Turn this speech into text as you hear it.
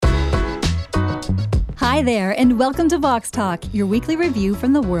Hi there, and welcome to Vox Talk, your weekly review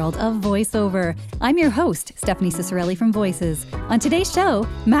from the world of voiceover. I'm your host, Stephanie Ciccarelli from Voices. On today's show,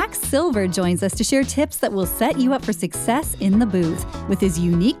 Max Silver joins us to share tips that will set you up for success in the booth. With his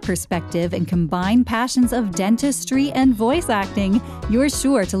unique perspective and combined passions of dentistry and voice acting, you're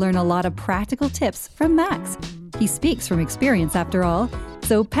sure to learn a lot of practical tips from Max. He speaks from experience, after all.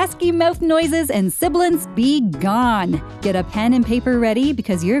 So pesky mouth noises and sibilants be gone. Get a pen and paper ready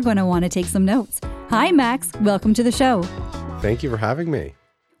because you're going to want to take some notes. Hi, Max. Welcome to the show. Thank you for having me.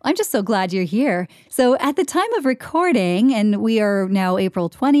 I'm just so glad you're here. So at the time of recording, and we are now April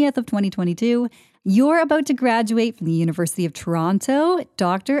 20th of 2022, you're about to graduate from the University of Toronto,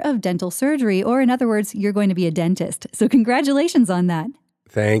 Doctor of Dental Surgery, or in other words, you're going to be a dentist. So congratulations on that.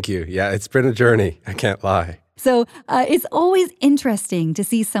 Thank you. Yeah, it's been a journey. I can't lie. So it's always interesting to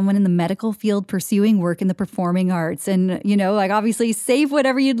see someone in the medical field pursuing work in the performing arts. And, obviously save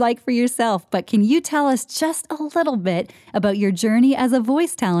whatever you'd like for yourself. But can you tell us just a little bit about your journey as a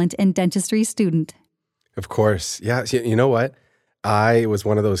voice talent and dentistry student? Of course. Yeah. You know what? I was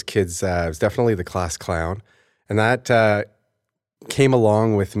one of those kids, I was definitely the class clown. And that came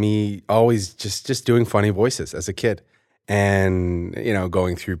along with me always just doing funny voices as a kid. And,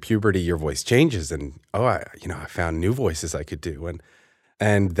 going through puberty, your voice changes. And, I found new voices I could do.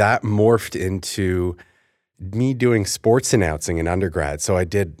 And that morphed into me doing sports announcing in undergrad. So I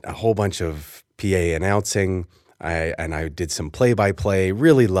did a whole bunch of PA announcing. I did some play-by-play,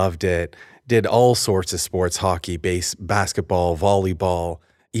 really loved it. Did all sorts of sports, hockey, basketball, volleyball,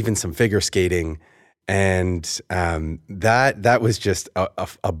 even some figure skating. And that was just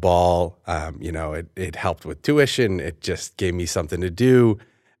a ball. It helped with tuition. It just gave me something to do.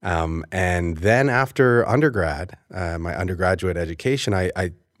 And then after undergrad, my undergraduate education,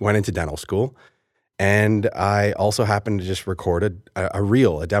 I went into dental school. And I also happened to just record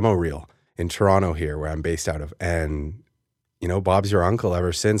a demo reel in Toronto here, where I'm based out of. And, Bob's your uncle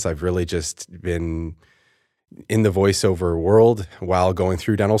ever since. I've really just been in the voiceover world while going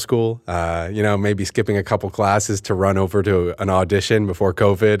through dental school, maybe skipping a couple classes to run over to an audition before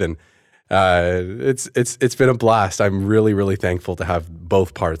COVID. And it's been a blast. I'm really, really thankful to have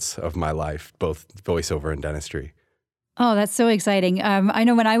both parts of my life, both voiceover and dentistry. Oh, that's so exciting. I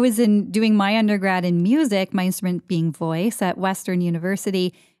know when I was doing my undergrad in music, my instrument being voice at Western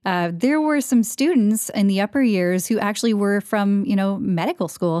University, there were some students in the upper years who actually were from, medical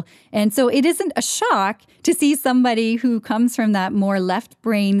school. And so it isn't a shock to see somebody who comes from that more left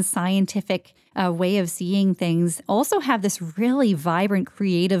brain scientific way of seeing things also have this really vibrant,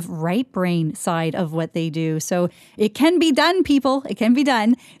 creative right brain side of what they do. So it can be done, people. It can be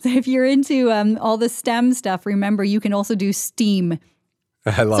done. So if you're into all the STEM stuff, remember, you can also do STEAM.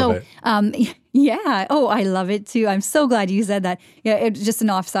 I love it. Yeah. Oh, I love it too. I'm so glad you said that. Yeah, just an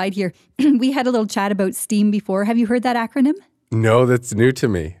offside here. We had a little chat about STEAM before. Have you heard that acronym? No, that's new to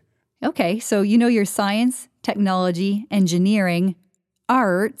me. Okay. So your science, technology, engineering,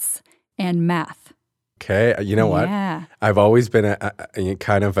 arts, and math. Okay. You know what? Yeah. I've always been a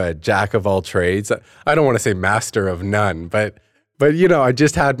kind of a jack of all trades. I don't want to say master of none, but I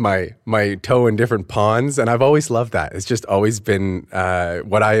just had my toe in different ponds, and I've always loved that. It's just always been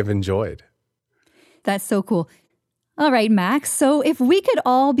what I have enjoyed. That's so cool. All right, Max. So if we could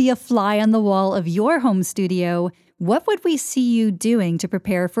all be a fly on the wall of your home studio, what would we see you doing to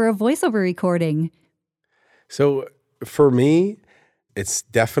prepare for a voiceover recording? So for me, it's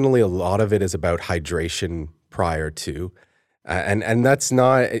definitely a lot of it is about hydration prior to. And that's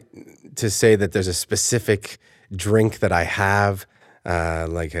not to say that there's a specific drink that I have,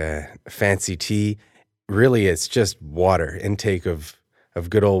 like a fancy tea. Really, it's just water, intake of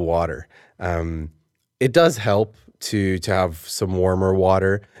good old water. It does help to have some warmer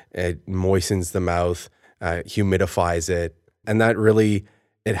water. It moistens the mouth, humidifies it, and that really,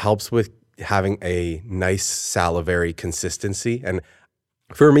 it helps with having a nice salivary consistency. And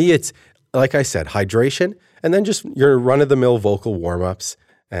for me, it's, like I said, hydration, and then just your run-of-the-mill vocal warm-ups,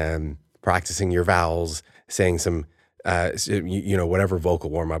 practicing your vowels, saying some, whatever vocal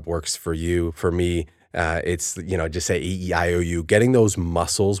warm-up works for you. For me, it's, just say E-I-O-U, getting those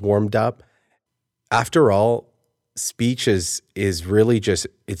muscles warmed up. After all, speech is really just,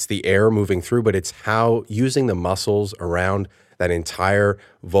 it's the air moving through, but it's how using the muscles around that entire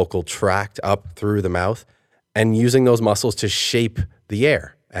vocal tract up through the mouth and using those muscles to shape the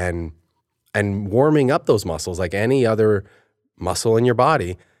air and warming up those muscles like any other muscle in your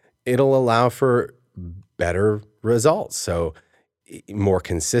body, it'll allow for better results. So more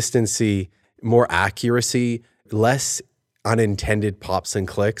consistency, more accuracy, less unintended pops and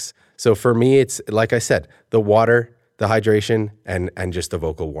clicks. So for me, it's like I said, the water, the hydration, and just the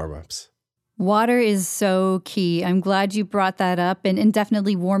vocal warm-ups. Water is so key. I'm glad you brought that up and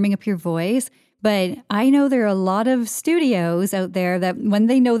definitely warming up your voice. But I know there are a lot of studios out there that when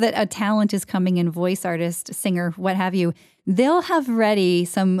they know that a talent is coming in, voice artist, singer, what have you, they'll have ready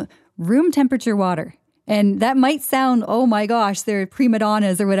some room temperature water. And that might sound, oh my gosh, they're prima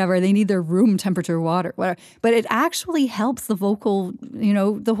donnas or whatever. They need their room temperature water, whatever. But it actually helps the vocal,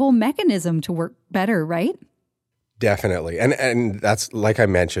 the whole mechanism to work better, right? Definitely. And that's, like I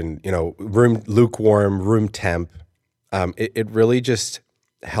mentioned, room lukewarm, room temp. It really just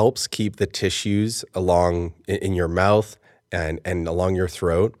helps keep the tissues along in your mouth and along your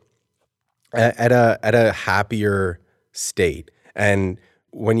throat at a happier state. And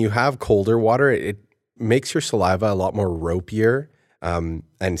when you have colder water, it makes your saliva a lot more ropier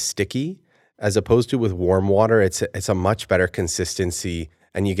and sticky, as opposed to with warm water. It's a much better consistency,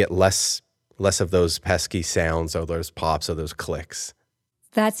 and you get less of those pesky sounds or those pops or those clicks.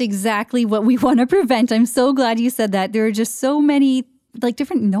 That's exactly what we want to prevent. I'm so glad you said that. There are just so many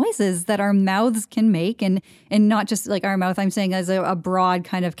different noises that our mouths can make, and not just like our mouth, I'm saying as a broad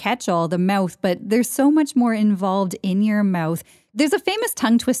kind of catch-all, the mouth, but there's so much more involved in your mouth. There's a famous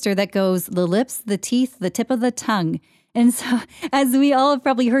tongue twister that goes the lips, the teeth, the tip of the tongue. And so, as we all have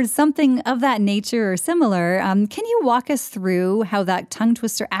probably heard something of that nature or similar, can you walk us through how that tongue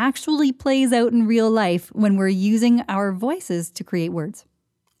twister actually plays out in real life when we're using our voices to create words?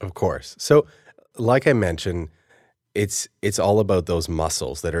 Of course. So, like I mentioned, it's all about those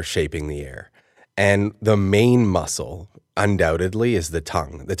muscles that are shaping the air. And the main muscle, undoubtedly, is the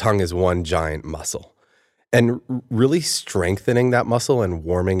tongue. The tongue is one giant muscle. And really strengthening that muscle and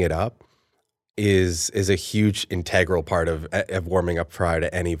warming it up is a huge integral part of warming up prior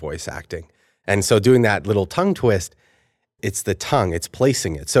to any voice acting. And so doing that little tongue twist, it's the tongue, it's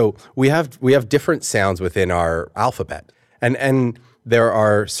placing it. So we have different sounds within our alphabet. And there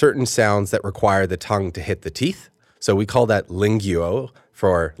are certain sounds that require the tongue to hit the teeth. So we call that linguo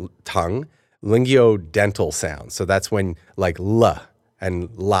for tongue, lingiodental sounds. So that's when like L and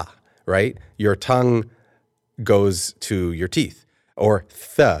La, right? Your tongue goes to your teeth. Or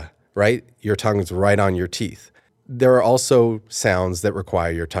th, right? Your tongue's right on your teeth. There are also sounds that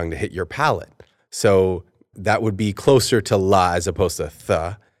require your tongue to hit your palate. So that would be closer to la as opposed to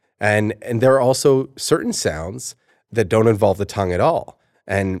th. And there are also certain sounds that don't involve the tongue at all.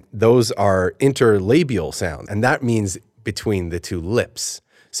 And those are interlabial sounds. And that means between the two lips.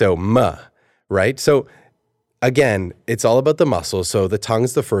 So m, right? So again, it's all about the muscles. So the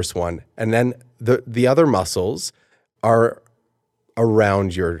tongue's the first one. And then the other muscles are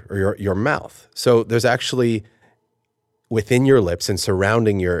around your mouth. So there's actually within your lips and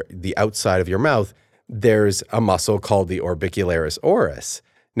surrounding the outside of your mouth, there's a muscle called the orbicularis oris.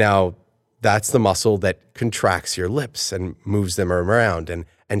 Now, that's the muscle that contracts your lips and moves them around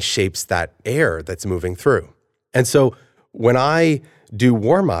and shapes that air that's moving through. And so when I do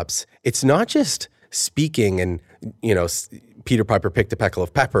warm-ups, it's not just speaking and, Peter Piper picked a peckle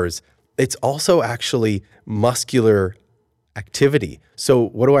of peppers. It's also actually muscular activity. So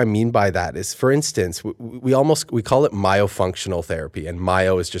what do I mean by that is, for instance, we call it myofunctional therapy, and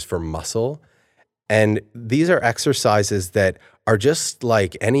myo is just for muscle. And these are exercises that are just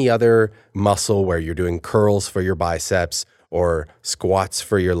like any other muscle where you're doing curls for your biceps or squats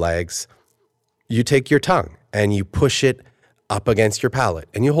for your legs. You take your tongue and you push it up against your palate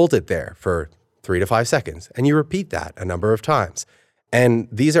and you hold it there for 3 to 5 seconds and you repeat that a number of times. And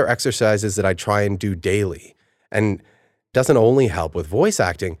these are exercises that I try and do daily. And doesn't only help with voice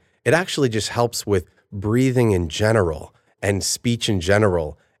acting, it actually just helps with breathing in general and speech in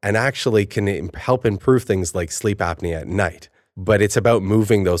general, and actually can help improve things like sleep apnea at night. But it's about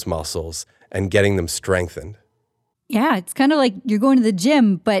moving those muscles and getting them strengthened. Yeah, it's kind of like you're going to the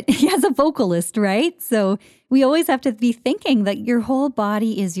gym, but as a vocalist, right? So we always have to be thinking that your whole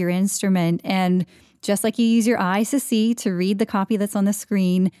body is your instrument. And just like you use your eyes to see, to read the copy that's on the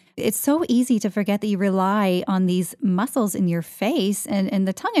screen, it's so easy to forget that you rely on these muscles in your face and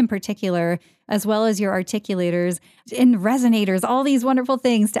the tongue in particular, as well as your articulators and resonators, all these wonderful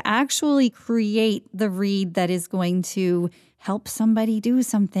things to actually create the read that is going to help somebody do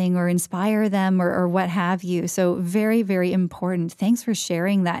something or inspire them or what have you. So very, very important. Thanks for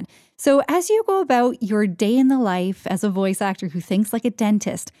sharing that. So as you go about your day in the life as a voice actor who thinks like a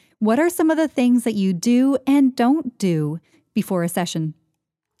dentist, what are some of the things that you do and don't do before a session?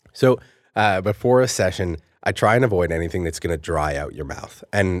 So before a session, I try and avoid anything that's going to dry out your mouth.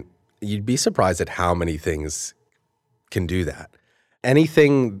 And you'd be surprised at how many things can do that.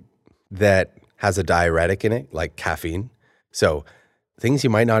 Anything that has a diuretic in it, like caffeine. So things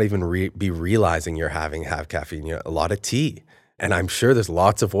you might not even be realizing you're have caffeine. A lot of tea And I'm sure there's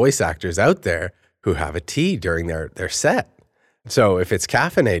lots of voice actors out there who have a tea during their set. So if it's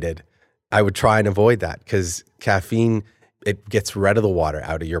caffeinated, I would try and avoid that, because caffeine, it gets rid of the water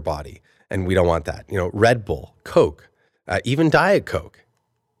out of your body, and we don't want that. Red Bull, Coke, even Diet Coke,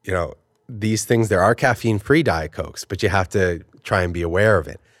 these things, there are caffeine-free Diet Cokes, but you have to try and be aware of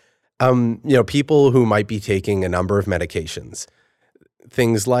it. People who might be taking a number of medications,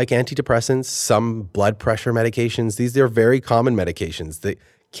 things like antidepressants, some blood pressure medications, these are very common medications that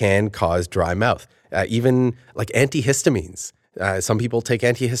can cause dry mouth. Even like antihistamines. Some people take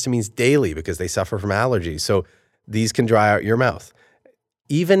antihistamines daily because they suffer from allergies. So these can dry out your mouth.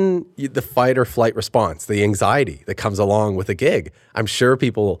 Even the fight or flight response, the anxiety that comes along with a gig. I'm sure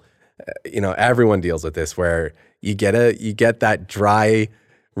people, everyone deals with this, where you get that dry,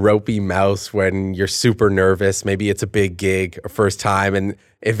 ropey mouth when you're super nervous. Maybe it's a big gig or first time, and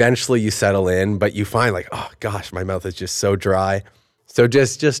eventually you settle in, but you find like, oh gosh, my mouth is just so dry. So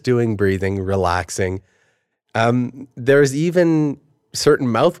just doing breathing, relaxing. There's even certain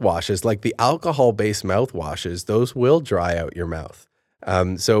mouthwashes, like the alcohol-based mouthwashes, those will dry out your mouth.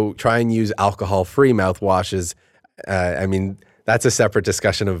 So try and use alcohol-free mouthwashes. That's a separate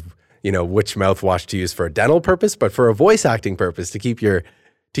discussion of, which mouthwash to use for a dental purpose, but for a voice acting purpose, to keep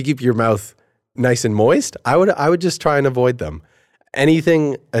your mouth nice and moist, I would just try and avoid them.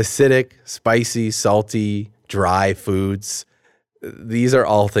 Anything acidic, spicy, salty, dry foods, these are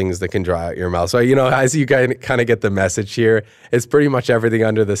all things that can dry out your mouth. So, as you kind of get the message here, it's pretty much everything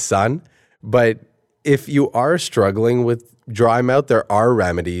under the sun. But if you are struggling with dry mouth, there are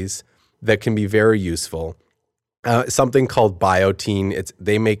remedies that can be very useful. Something called Biotene.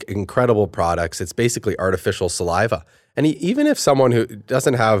 They make incredible products. It's basically artificial saliva. And even if someone who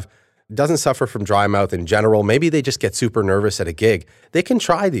doesn't suffer from dry mouth in general, maybe they just get super nervous at a gig, they can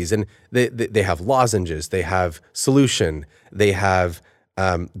try these. And they have lozenges, they have solution, they have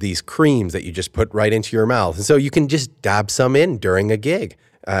these creams that you just put right into your mouth. And so you can just dab some in during a gig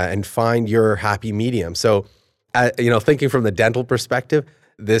and find your happy medium. So, thinking from the dental perspective,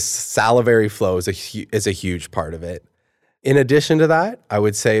 this salivary flow is a huge part of it. In addition to that, I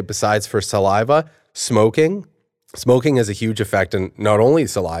would say, besides for saliva, smoking has a huge effect on not only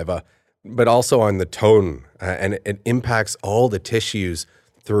saliva, but also on the tone, and it impacts all the tissues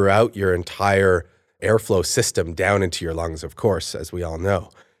throughout your entire airflow system down into your lungs, of course, as we all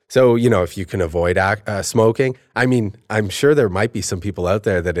know. So, if you can avoid smoking, I'm sure there might be some people out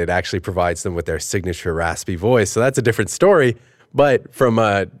there that it actually provides them with their signature raspy voice. So that's a different story. But from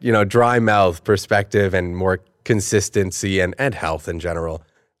a, dry mouth perspective and more consistency and health in general,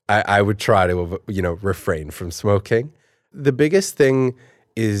 I would try to, refrain from smoking. The biggest thing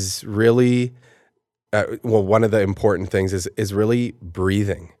is really, one of the important things is really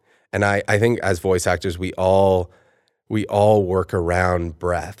breathing. And I think as voice actors, we all work around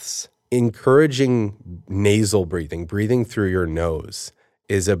breaths. Encouraging nasal breathing through your nose,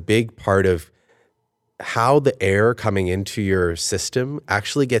 is a big part of how the air coming into your system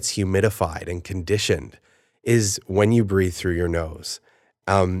actually gets humidified and conditioned, is when you breathe through your nose,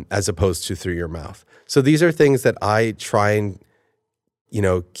 as opposed to through your mouth. So these are things that I try and,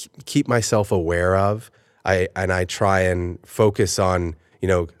 keep myself aware of. I try and focus on,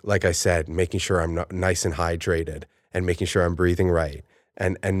 like I said, making sure I'm nice and hydrated, and making sure I'm breathing right,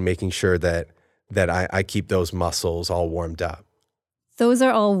 and making sure that I keep those muscles all warmed up. Those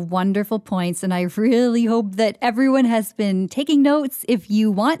are all wonderful points, and I really hope that everyone has been taking notes. If you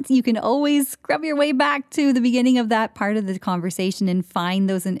want, you can always scrub your way back to the beginning of that part of the conversation and find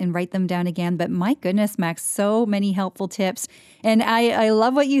those and write them down again. But my goodness, Max, so many helpful tips. And I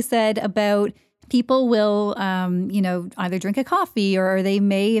love what you said about people will, either drink a coffee, or they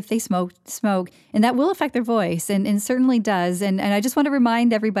may, if they smoke, and that will affect their voice, and certainly does. And I just want to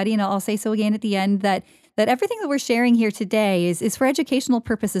remind everybody, and I'll say so again at the end, that everything that we're sharing here today is for educational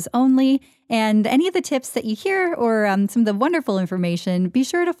purposes only. And any of the tips that you hear, or some of the wonderful information, be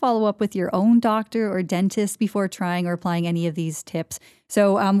sure to follow up with your own doctor or dentist before trying or applying any of these tips.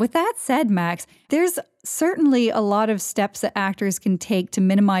 So with that said, Max, there's certainly a lot of steps that actors can take to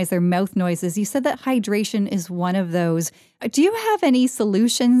minimize their mouth noises. You said that hydration is one of those. Do you have any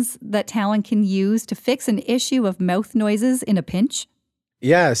solutions that talent can use to fix an issue of mouth noises in a pinch?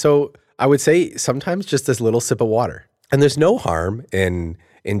 Yeah, so I would say sometimes just this little sip of water. And there's no harm in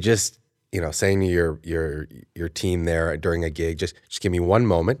just, saying to your team there during a gig, just give me one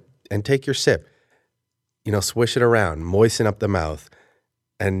moment and take your sip. Swish it around, moisten up the mouth,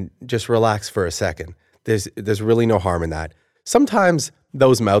 and just relax for a second. There's really no harm in that. Sometimes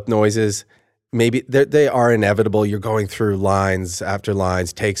those mouth noises, maybe they are inevitable. You're going through lines after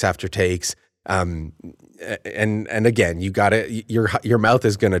lines, takes after takes. and again, you got to your mouth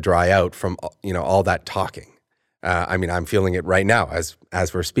is going to dry out from all that talking. I mean, I'm feeling it right now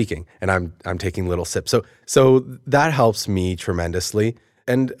as we're speaking, and I'm taking little sips. So that helps me tremendously.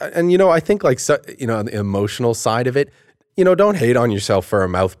 And I think the emotional side of it, don't hate on yourself for a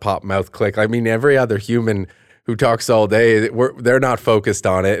mouth pop, mouth click. I mean, every other human who talks all day, they're not focused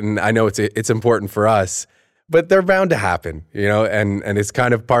on it, and I know it's important for us, but they're bound to happen, and it's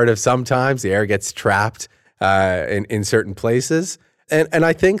kind of part of sometimes the air gets trapped in certain places, and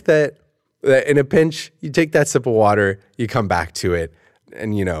I think that in a pinch, you take that sip of water, you come back to it,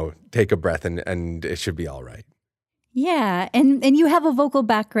 and take a breath, and it should be all right. Yeah, and you have a vocal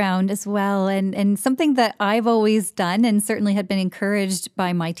background as well, and something that I've always done and certainly had been encouraged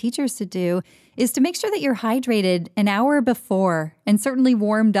by my teachers to do is to make sure that you're hydrated an hour before and certainly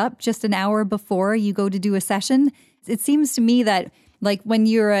warmed up just an hour before you go to do a session. It seems to me that like when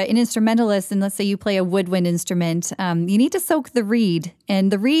you're an instrumentalist and let's say you play a woodwind instrument, you need to soak the reed.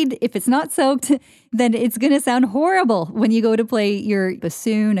 And the reed, if it's not soaked, then it's going to sound horrible when you go to play your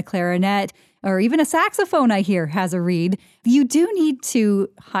bassoon, a clarinet, or even a saxophone, I hear, has a reed. You do need to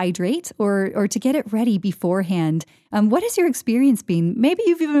hydrate or to get it ready beforehand. What has your experience been? Maybe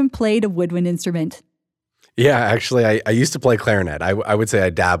you've even played a woodwind instrument. Yeah, actually, I used to play clarinet. I would say I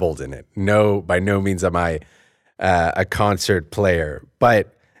dabbled in it. No, by no means am I a concert player.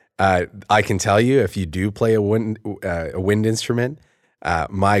 But I can tell you, if you do play a wind instrument,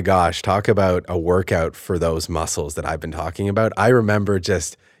 my gosh, talk about a workout for those muscles that I've been talking about. I remember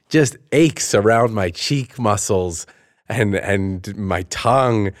just aches around my cheek muscles and my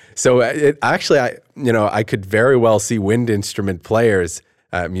tongue. So I could very well see wind instrument players,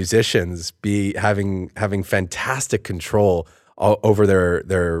 musicians, be having fantastic control over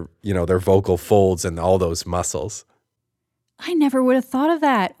their vocal folds and all those muscles. I never would have thought of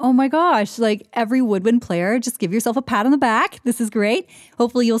that. Oh my gosh. Like every woodwind player, just give yourself a pat on the back. This is great.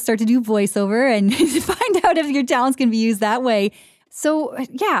 Hopefully you'll start to do voiceover and find out if your talents can be used that way. So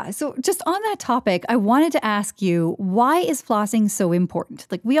just on that topic, I wanted to ask you, why is flossing so important?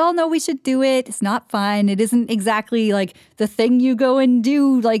 Like we all know we should do it. It's not fun. It isn't exactly like the thing you go and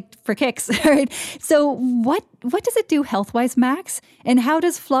do like for kicks, right? So what does it do health-wise, Max? And how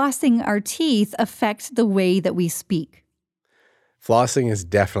does flossing our teeth affect the way that we speak? Flossing is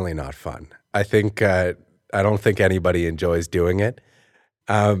definitely not fun. I think I don't think anybody enjoys doing it,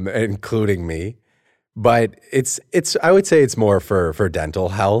 including me. But it's I would say it's more for dental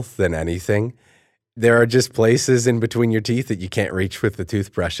health than anything. There are just places in between your teeth that you can't reach with the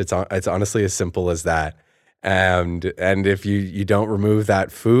toothbrush. It's honestly as simple as that. And if you don't remove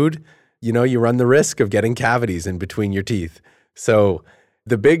that food, you run the risk of getting cavities in between your teeth. So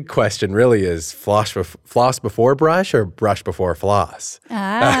the big question really is floss before brush or brush before floss.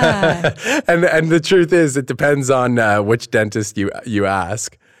 Ah. and the truth is it depends on which dentist you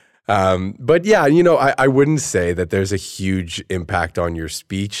ask. But yeah, I wouldn't say that there's a huge impact on your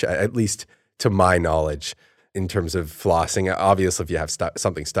speech, at least to my knowledge, in terms of flossing. Obviously, if you have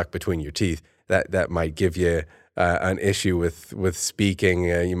something stuck between your teeth, that might give you an issue with speaking.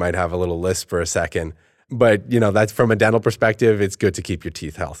 You might have a little lisp for a second. But, that's from a dental perspective, it's good to keep your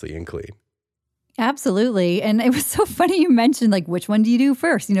teeth healthy and clean. Absolutely. And it was so funny you mentioned, like, which one do you do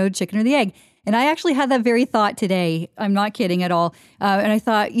first, chicken or the egg? And I actually had that very thought today. I'm not kidding at all. And I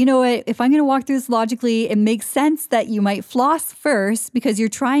thought, you know what, if I'm going to walk through this logically, it makes sense that you might floss first because you're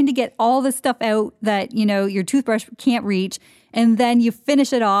trying to get all the stuff out that, your toothbrush can't reach. And then you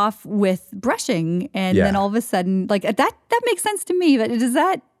finish it off with brushing. And then all of a sudden, like that makes sense to me. But does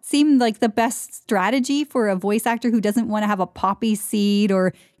that seem like the best strategy for a voice actor who doesn't want to have a poppy seed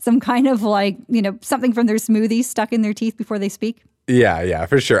or some kind of like, something from their smoothie stuck in their teeth before they speak? Yeah,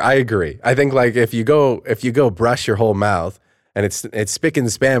 for sure. I agree. I think like if you go brush your whole mouth and it's spick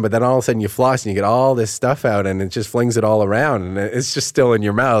and span, but then all of a sudden you floss and you get all this stuff out and it just flings it all around and it's just still in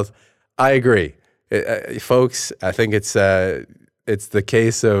your mouth. I agree, folks. I think it's the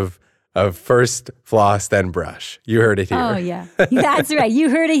case of first floss then brush. You heard it here. Oh yeah, that's right. You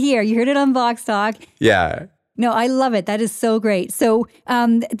heard it here. You heard it on Vox Talk. Yeah. No, I love it. That is so great. So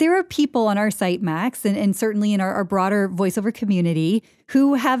there are people on our site, Max, and certainly in our broader voiceover community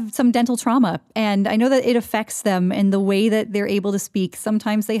who have some dental trauma. And I know that it affects them in the way that they're able to speak.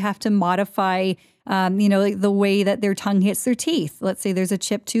 Sometimes they have to modify, like the way that their tongue hits their teeth. Let's say there's a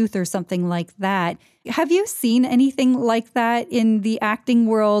chipped tooth or something like that. Have you seen anything like that in the acting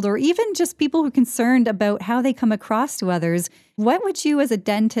world or even just people who are concerned about how they come across to others? What would you as a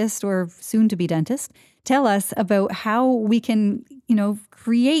dentist or soon-to-be dentist tell us about how we can,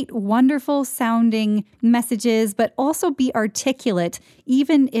 create wonderful sounding messages, but also be articulate,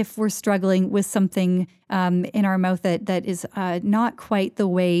 even if we're struggling with something in our mouth that is not quite the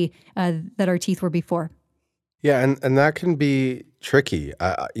way that our teeth were before. Yeah, and that can be tricky.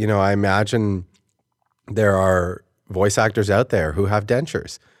 I imagine there are voice actors out there who have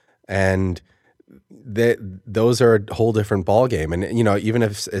dentures, and those are a whole different ballgame. And even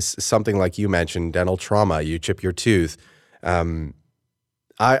if it's something like you mentioned, dental trauma, you chip your tooth.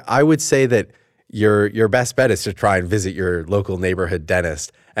 I would say that your best bet is to try and visit your local neighborhood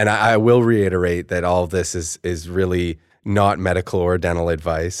dentist. And I will reiterate that all of this is really not medical or dental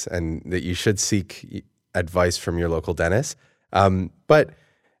advice, and that you should seek advice from your local dentist. But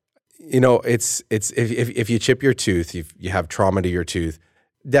it's if you chip your tooth, you have trauma to your tooth,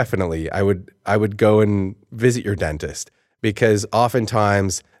 definitely I would go and visit your dentist, because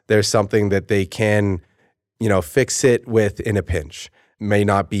oftentimes there's something that they can, fix it with in a pinch. May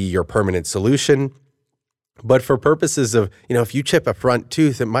not be your permanent solution, but for purposes of, if you chip a front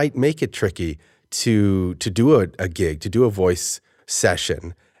tooth, it might make it tricky to do a gig, to do a voice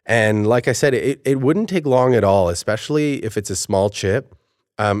session. And like I said, it wouldn't take long at all, especially if it's a small chip.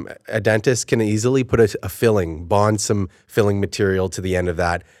 A dentist can easily put a filling, bond some filling material to the end of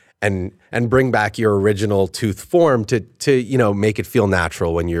that, and bring back your original tooth form to make it feel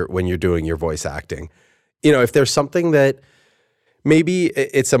natural when you're doing your voice acting. If there's something that maybe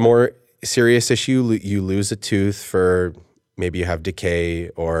it's a more serious issue, you lose a tooth for maybe you have decay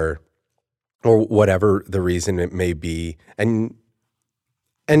or whatever the reason it may be, and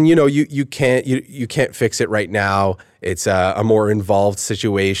you can't fix it right now. It's a more involved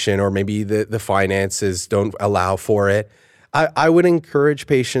situation, or maybe the finances don't allow for it. I would encourage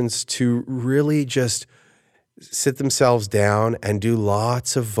patients to really just sit themselves down and do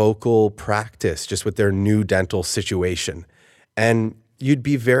lots of vocal practice just with their new dental situation. And you'd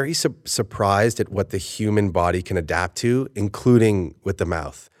be very surprised at what the human body can adapt to, including with the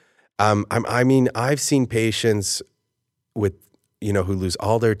mouth. I've seen patients with who lose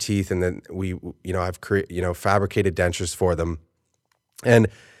all their teeth, and then I've fabricated dentures for them, and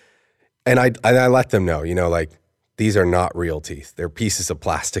I let them know, these are not real teeth. They're pieces of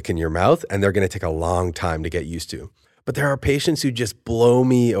plastic in your mouth, and they're going to take a long time to get used to. But there are patients who just blow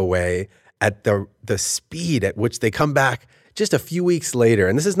me away at the speed at which they come back just a few weeks later.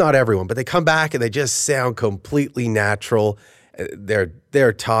 And this is not everyone, but they come back and they just sound completely natural.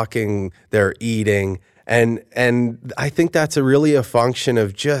 They're talking, they're eating. And I think that's really a function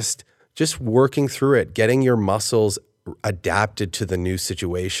of just working through it, getting your muscles adapted to the new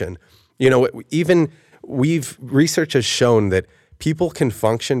situation. Even research has shown that people can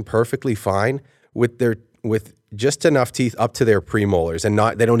function perfectly fine with just enough teeth up to their premolars, and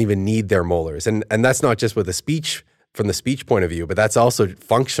they don't even need their molars. And that's not just from the speech point of view, but that's also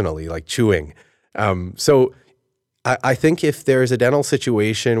functionally like chewing. So I think if there's a dental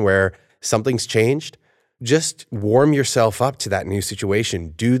situation where something's changed, just warm yourself up to that new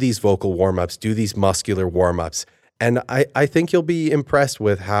situation. Do these vocal warm-ups, do these muscular warm-ups. And I think you'll be impressed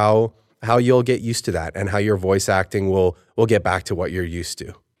with how you'll get used to that, and how your voice acting will get back to what you're used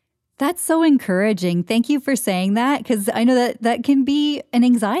to. That's so encouraging. Thank you for saying that, because I know that can be an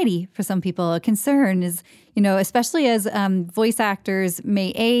anxiety for some people. A concern is, especially as voice actors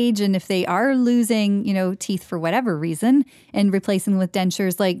may age, and if they are losing, teeth for whatever reason and replacing them with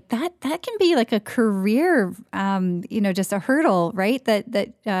dentures, like that can be like a career, just a hurdle, right?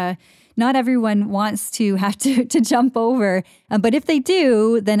 That not everyone wants to have to jump over. But if they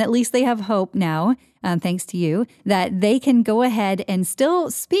do, then at least they have hope now. Thanks to you, that they can go ahead and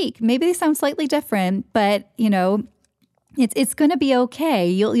still speak. Maybe they sound slightly different, but it's going to be okay.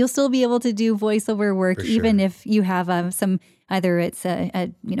 You'll still be able to do voiceover work, sure, even if you have some, either it's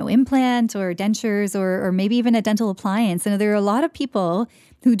a implant or dentures or maybe even a dental appliance. And there are a lot of people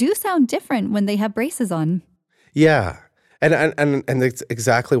who do sound different when they have braces on. Yeah, and that's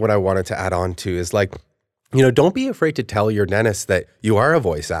exactly what I wanted to add on to is don't be afraid to tell your dentist that you are a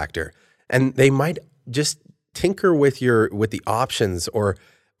voice actor, and they might just tinker with the options or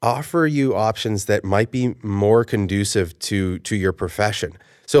offer you options that might be more conducive to your profession.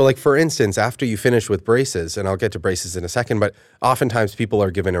 So for instance, after you finish with braces, and I'll get to braces in a second, but oftentimes people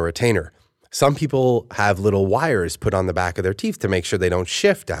are given a retainer. Some people have little wires put on the back of their teeth to make sure they don't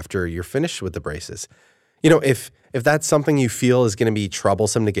shift after you're finished with the braces. If that's something you feel is going to be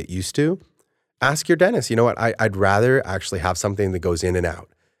troublesome to get used to, ask your dentist, I'd rather actually have something that goes in and out,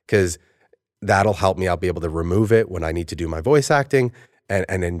 because that'll help me. I'll be able to remove it when I need to do my voice acting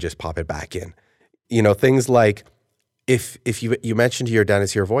and then just pop it back in. Things like if you mentioned to your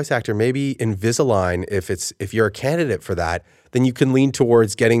dentist you're a voice actor, maybe Invisalign, if you're a candidate for that, then you can lean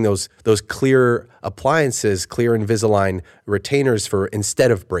towards getting those clear appliances, clear Invisalign retainers for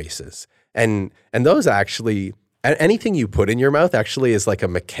instead of braces. And those actually, anything you put in your mouth actually is like a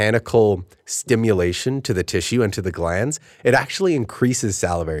mechanical stimulation to the tissue and to the glands. It actually increases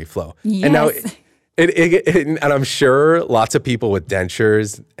salivary flow. Yes. And now and I'm sure lots of people with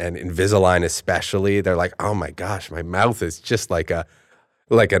dentures and Invisalign especially, they're like, oh my gosh, my mouth is just like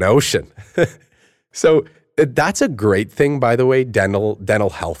an ocean. So that's a great thing, by the way, dental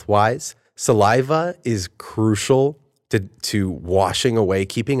health wise. Saliva is crucial to washing away,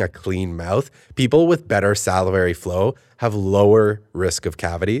 keeping a clean mouth. People with better salivary flow have lower risk of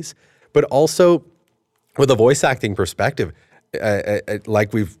cavities, but also with a voice acting perspective,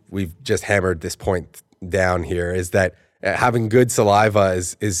 like we've just hammered this point down here, is that having good saliva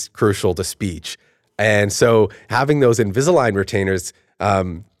is crucial to speech. And so having those Invisalign retainers,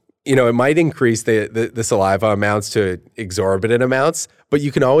 it might increase the saliva amounts to exorbitant amounts, but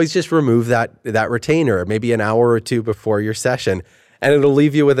you can always just remove that retainer maybe an hour or two before your session, and it'll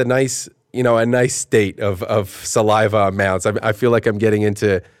leave you with a nice state of saliva amounts. I feel like I'm getting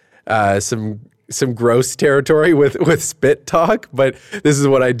into some gross territory with spit talk, but this is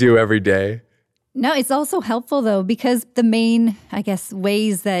what I do every day. No, it's also helpful though, because the main, I guess,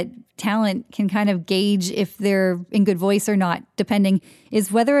 ways that talent can kind of gauge if they're in good voice or not, depending,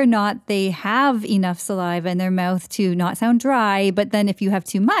 is whether or not they have enough saliva in their mouth to not sound dry. But then if you have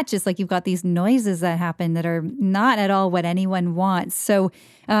too much, it's like you've got these noises that happen that are not at all what anyone wants. So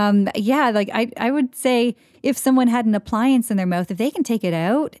I would say if someone had an appliance in their mouth, if they can take it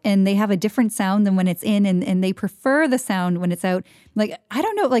out and they have a different sound than when it's in, and they prefer the sound when it's out, like, I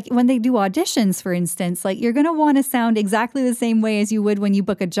don't know, like when they do auditions, for instance, like you're going to want to sound exactly the same way as you would when you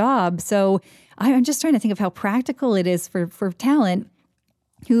book a job. So I'm just trying to think of how practical it is for talent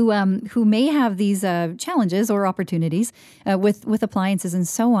who may have these challenges or opportunities with appliances and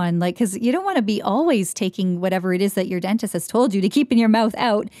so on, like, because you don't want to be always taking whatever it is that your dentist has told you to keep in your mouth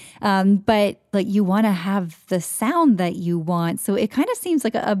out, but like you want to have the sound that you want. So it kind of seems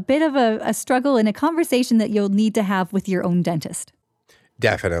like a bit of a struggle and a conversation that you'll need to have with your own dentist.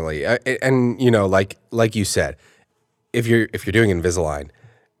 Definitely, and like you said, if you're doing Invisalign,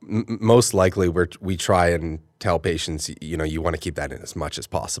 most likely we try and tell patients, you want to keep that in as much as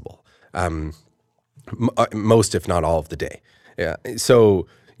possible, most if not all of the day. Yeah. So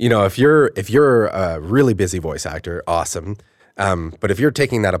if you're a really busy voice actor, awesome. But if you're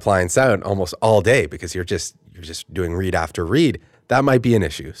taking that appliance out almost all day because you're just doing read after read, that might be an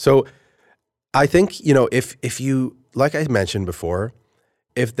issue. So I think if you, like I mentioned before,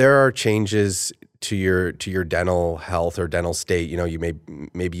 if there are changes to your dental health or dental state,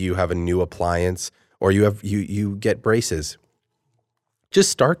 maybe you have a new appliance or you get braces,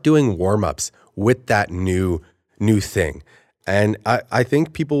 just start doing warm-ups with that new thing. And I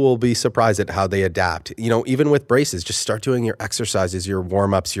think people will be surprised at how they adapt. Even with braces, just start doing your exercises, your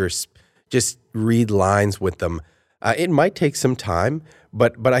warm-ups, just read lines with them. It might take some time,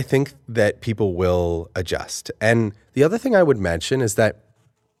 but I think that people will adjust. And the other thing I would mention is that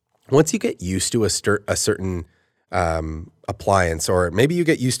once you get used to a certain appliance, or maybe you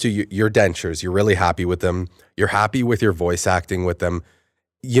get used to your dentures, you're really happy with them, you're happy with your voice acting with them,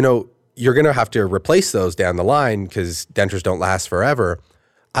 you're going to have to replace those down the line because dentures don't last forever.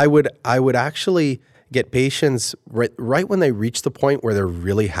 I would actually get patients right when they reach the point where they're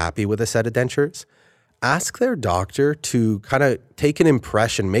really happy with a set of dentures, ask their doctor to kind of take an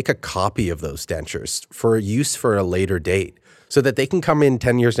impression, make a copy of those dentures for use for a later date, so that they can come in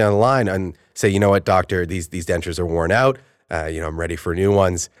 10 years down the line and say, you know what, doctor, these dentures are worn out. I'm ready for new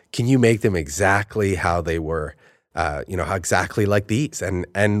ones. Can you make them exactly how they were? How exactly like these?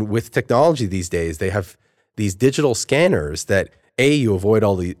 And with technology these days, they have these digital scanners that you avoid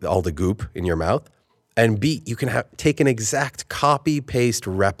all the goop in your mouth, and B, you can take an exact copy paste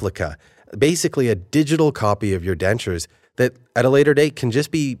replica, basically a digital copy of your dentures that at a later date can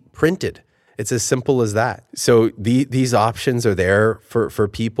just be printed. It's as simple as that. So these options are there for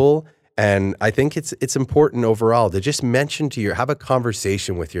people, and I think it's important overall to just have a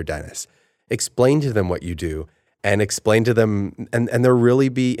conversation with your dentist, explain to them what you do, and explain to them, and they'll really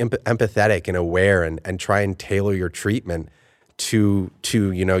be empathetic and aware, and try and tailor your treatment to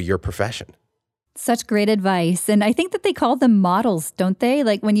your profession. Such great advice. And I think that they call them models, don't they?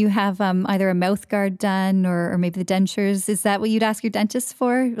 Like when you have either a mouth guard done or maybe the dentures, is that what you'd ask your dentist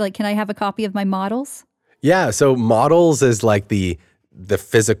for? Like, can I have a copy of my models? Yeah. So models is like the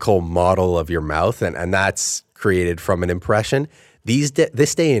physical model of your mouth, and that's created from an impression. This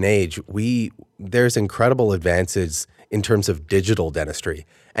day and age, there's incredible advances in terms of digital dentistry.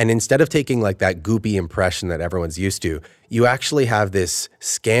 And instead of taking like that goopy impression that everyone's used to, you actually have this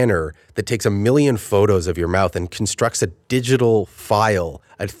scanner that takes 1 million photos of your mouth and constructs a digital file,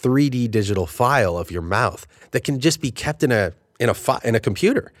 a 3D digital file of your mouth that can just be kept in a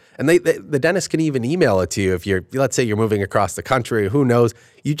computer. And the dentist can even email it to you if let's say you're moving across the country, who knows,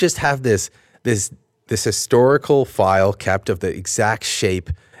 you just have this historical file kept of the exact shape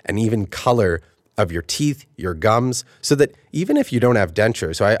and even color of your teeth, your gums, so that even if you don't have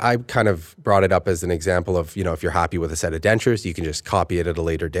dentures, so I kind of brought it up as an example of, if you're happy with a set of dentures, you can just copy it at a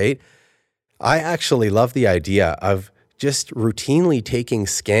later date. I actually love the idea of just routinely taking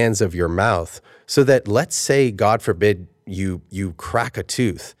scans of your mouth so that, let's say, God forbid, you crack a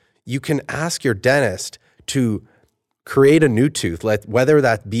tooth, you can ask your dentist to create a new tooth, whether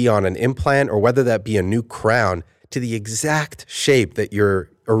that be on an implant or whether that be a new crown, to the exact shape that your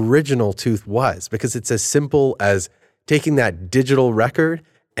original tooth was, because it's as simple as taking that digital record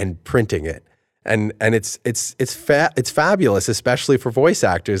and printing it. And it's fabulous, especially for voice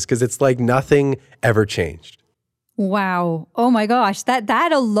actors, because it's like nothing ever changed. Wow. Oh my gosh.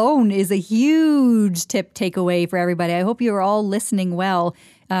 That alone is a huge takeaway for everybody. I hope you are all listening well,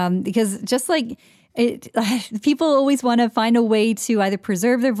 because just like people always want to find a way to either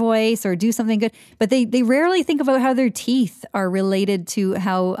preserve their voice or do something good, but they rarely think about how their teeth are related to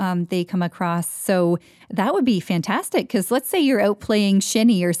how they come across. So that would be fantastic, because let's say you're out playing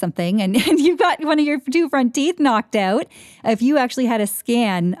shinny or something and you've got one of your 2 front teeth knocked out. If you actually had a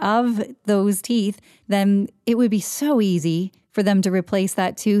scan of those teeth, then it would be so easy for them to replace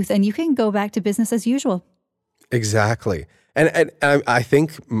that tooth and you can go back to business as usual. Exactly. And I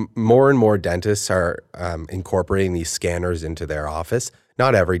think more and more dentists are incorporating these scanners into their office.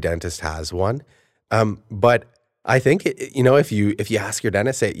 Not every dentist has one, but I think if you ask your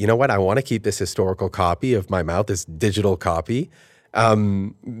dentist, say, you know what, I want to keep this historical copy of my mouth, this digital copy. I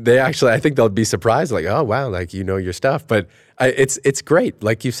think they'll be surprised, like, oh wow, like your stuff. But it's great,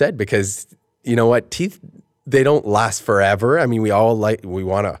 like you said, because you know what, teeth, they don't last forever. I mean, we hope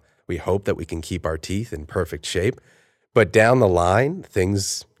that we can keep our teeth in perfect shape. But down the line,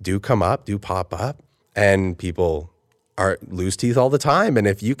 things do pop up, and people lose teeth all the time. And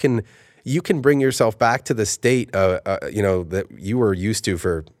if you can bring yourself back to the state, that you were used to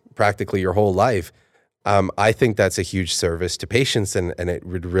for practically your whole life, I think that's a huge service to patients, and it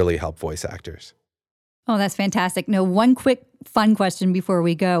would really help voice actors. Oh, that's fantastic. Now, one quick fun question before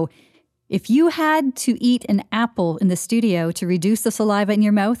we go. If you had to eat an apple in the studio to reduce the saliva in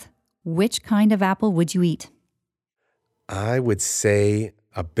your mouth, which kind of apple would you eat? I would say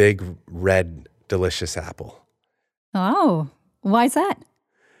a big, red, delicious apple. Oh, why is that?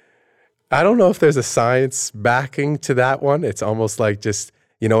 I don't know if there's a science backing to that one. It's almost like just,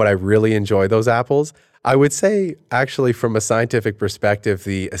 I really enjoy those apples. I would say, actually, from a scientific perspective,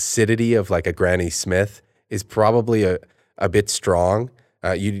 the acidity of like a Granny Smith is probably a bit strong.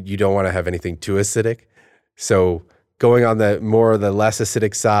 You don't want to have anything too acidic. So going on the less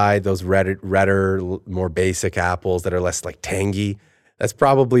acidic side, those redder, more basic apples that are less like tangy, that's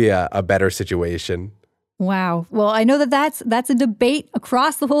probably a better situation. Wow. Well, I know that's a debate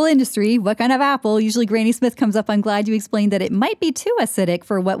across the whole industry. What kind of apple? Usually Granny Smith comes up. I'm glad you explained that it might be too acidic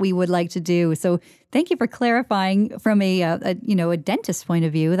for what we would like to do. So thank you for clarifying from a dentist point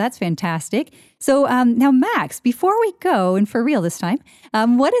of view. That's fantastic. So now, Max, before we go, and for real this time,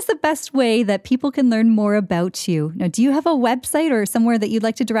 what is the best way that people can learn more about you? Now, do you have a website or somewhere that you'd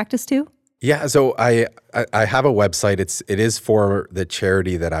like to direct us to? Yeah. So I have a website. It is for the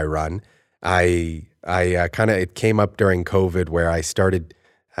charity that I run. It came up during COVID where I started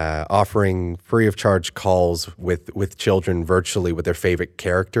offering free of charge calls with children virtually with their favorite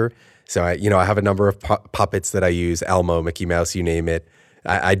character. So I have a number of puppets that I use, Elmo, Mickey Mouse, you name it.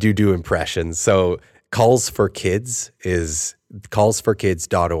 I do impressions. So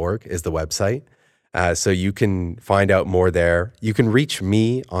callsforkids.org is the website. So you can find out more there. You can reach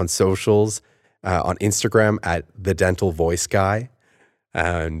me on socials, on Instagram at The Dental Voice Guy.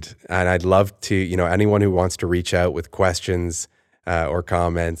 And I'd love to, anyone who wants to reach out with questions or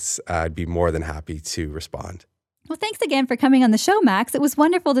comments, I'd be more than happy to respond. Well, thanks again for coming on the show, Max. It was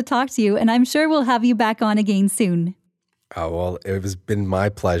wonderful to talk to you, and I'm sure we'll have you back on again soon. Oh, well, it has been my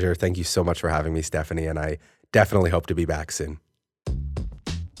pleasure. Thank you so much for having me, Stephanie, and I definitely hope to be back soon.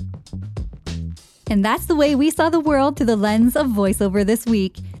 And that's the way we saw the world through the lens of voiceover this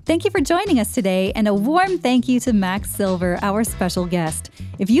week. Thank you for joining us today, and a warm thank you to Max Silver, our special guest.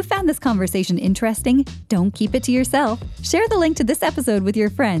 If you found this conversation interesting, don't keep it to yourself. Share the link to this episode with your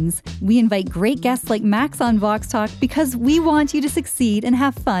friends. We invite great guests like Max on Vox Talk because we want you to succeed and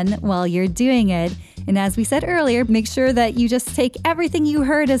have fun while you're doing it. And as we said earlier, make sure that you just take everything you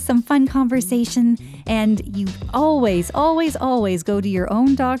heard as some fun conversation, and you always, always, always go to your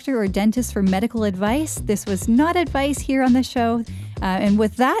own doctor or dentist for medical advice. This was not advice here on the show. And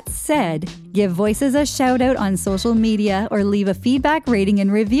with that said, give Voices a shout out on social media or leave a feedback rating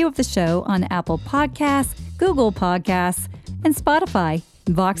and review of the show on Apple Podcasts, Google Podcasts, and Spotify.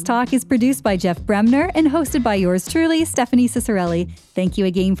 Vox Talk is produced by Jeff Bremner and hosted by yours truly, Stephanie Ciccarelli. Thank you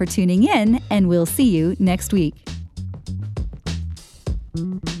again for tuning in, and we'll see you next week.